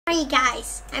Hey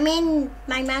guys, I'm in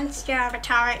my monster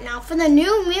avatar right now for the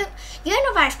new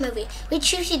Universe movie,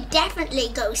 which you should definitely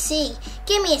go see.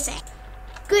 Give me a sec.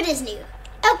 Good as new.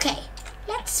 Okay,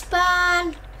 let's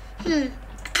spawn, a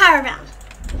caravan.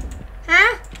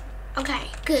 Huh? Okay,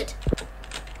 good.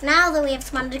 Now that we have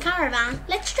spawned a caravan,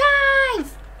 let's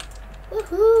drive!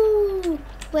 Woohoo!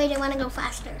 Wait, I want to go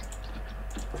faster.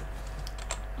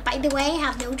 By the way, I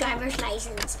have no driver's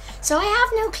license, so I have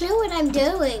no clue what I'm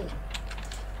doing.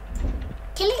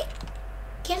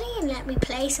 Killian let me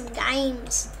play some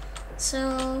games,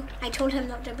 so I told him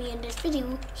not to be in this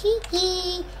video.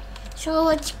 Hee. So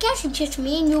I guess it's just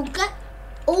me and you.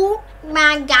 Oh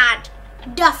my god,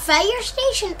 the fire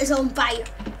station is on fire.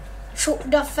 So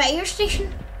the fire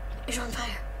station is on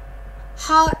fire.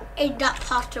 How is that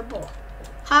possible?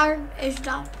 How is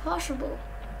that possible?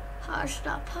 How is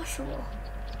that possible?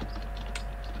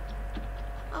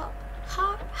 Oh,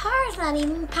 how is that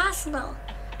even possible?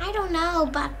 I don't know,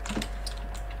 but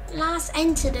last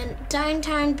incident,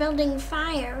 downtown building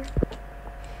fire.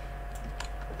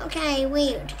 Okay,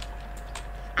 weird.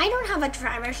 I don't have a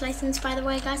driver's license, by the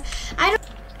way, guys. I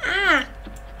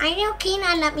know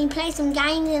Keenan let me play some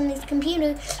games in his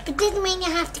computer, but doesn't mean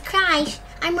you have to crash.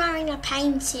 I'm wearing a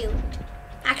paint suit.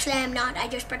 Actually, I'm not. I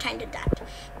just pretended that.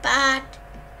 But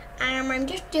I'm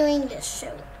just doing this,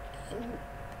 so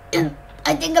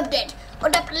I think I'm dead. Oh,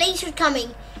 the police are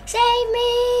coming. Save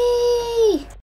me!